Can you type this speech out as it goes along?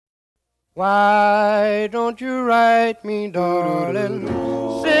Why don't you write me, darling?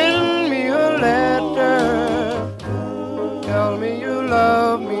 Send me a letter. Tell me you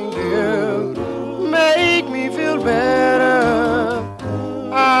love me, dear. Make me feel better.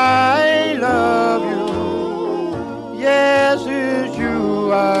 I love you. Yes, it's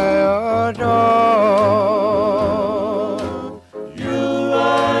you I adore. You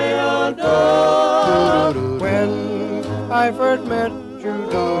I adore. When I first met you,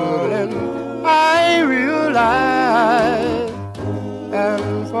 darling, I realized,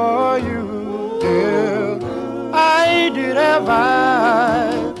 and for you, dear, I did have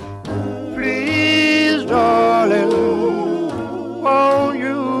eyes. Please, darling, won't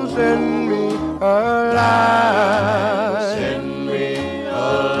you send me a line? Send me a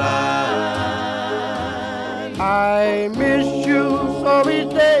line. I miss you so each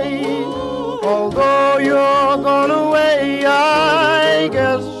day, although you're gone away. I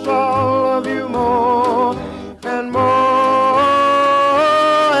guess I'll love you more and more.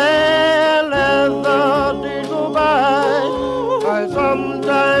 And as the days go by, I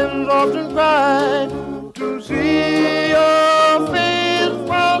sometimes often cry to see your face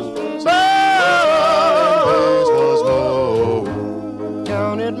once more.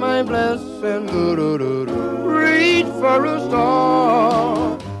 Counted my blessings, reach for a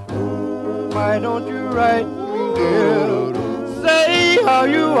star. Why don't you write me, dear? Say how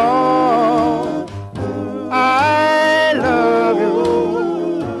you are. I love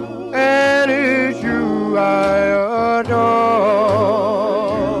you, and it's you I adore.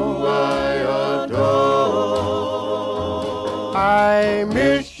 I adore. I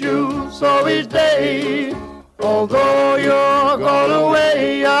miss you so each day, although you're gone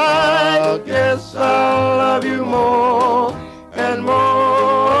away. I guess I'll love you more and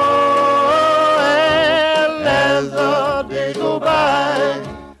more. And as the days go by,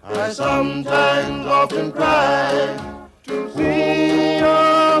 I sometimes often cry to see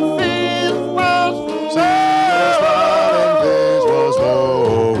your face once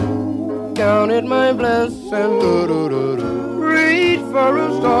more. Counted my blessings, reach for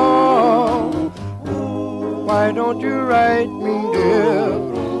a star. Why don't you write me, dear?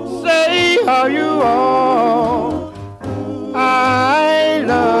 Say how you are. I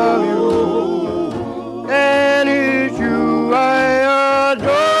love